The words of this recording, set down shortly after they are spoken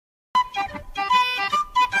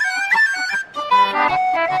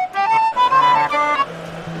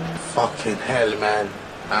Fucking hell, man.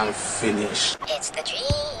 I'm finished. It's the dream.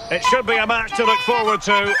 It should be a match to look forward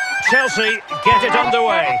to. Chelsea get it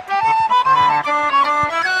underway.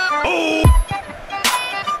 Oh!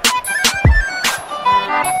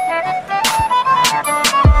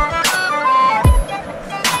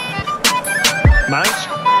 Mount.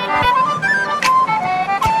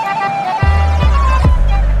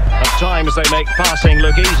 At times they make passing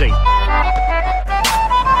look easy.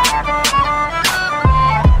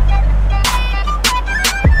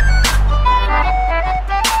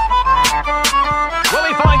 Will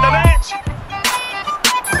he find the net?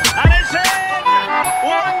 And it's in!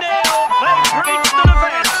 1-0. They've reached the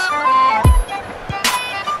defence.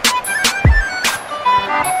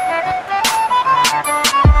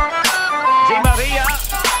 Di Maria.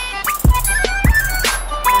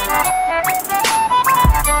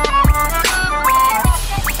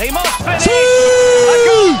 He must finish. A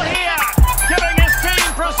goal here, giving his team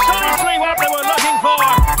precisely what they were looking for.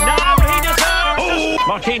 Now he deserves to...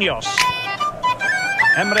 Marquinhos.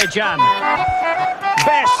 Emre Can.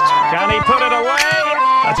 Best. Can he put it away?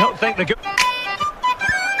 I don't think the...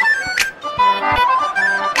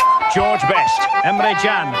 George Best. Emre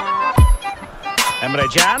Can. Emre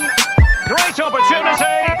Can. Great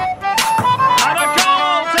opportunity. And a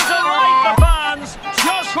goal to delight the fans.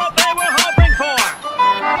 Just what they were hoping for.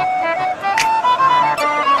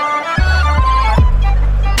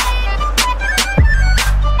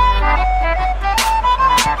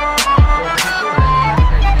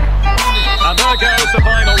 And there goes the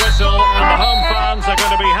final whistle, and the home fans are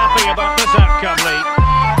going to be happy about this outcome, Lee.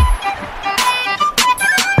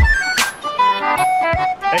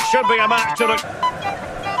 It should be a match to look...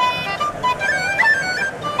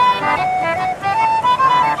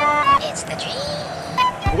 It's the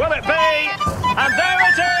dream. Will it be? And there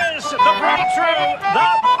it is! The breakthrough!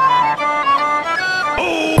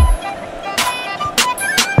 Oh!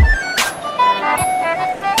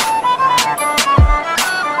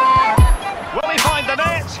 Will he find the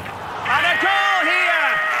net? And a goal here!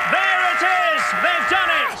 There it is! They've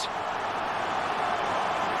done it!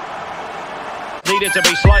 Needed to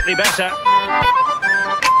be slightly better.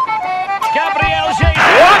 Gabriel Jesus!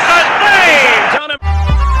 What a save! Done him.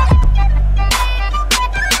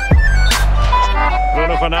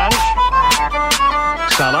 Bruno Fernandes.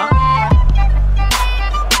 Salah.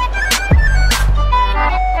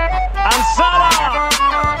 And Salah!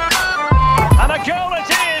 And a goal it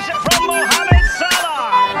is from Mohamed Salah!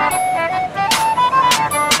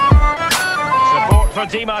 Support for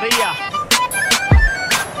Di Maria.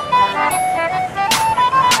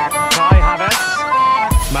 Kai Havertz.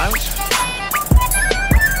 Mount.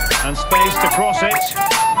 And space to cross it.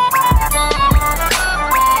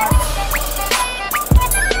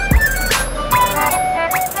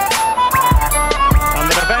 And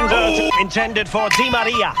the defender intended for Di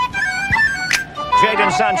Maria.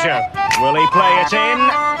 Jadon Sancho. Will he play it in?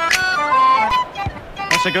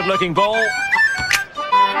 That's a good-looking ball.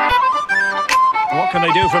 What can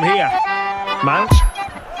they do from here? Mount.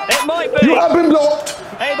 It might be. You have been blocked.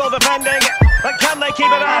 Able defending, but can they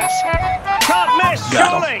keep it out? Can't miss,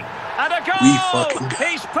 surely. And a goal!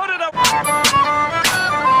 He's put it up.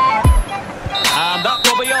 And that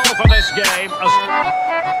will be all for this game.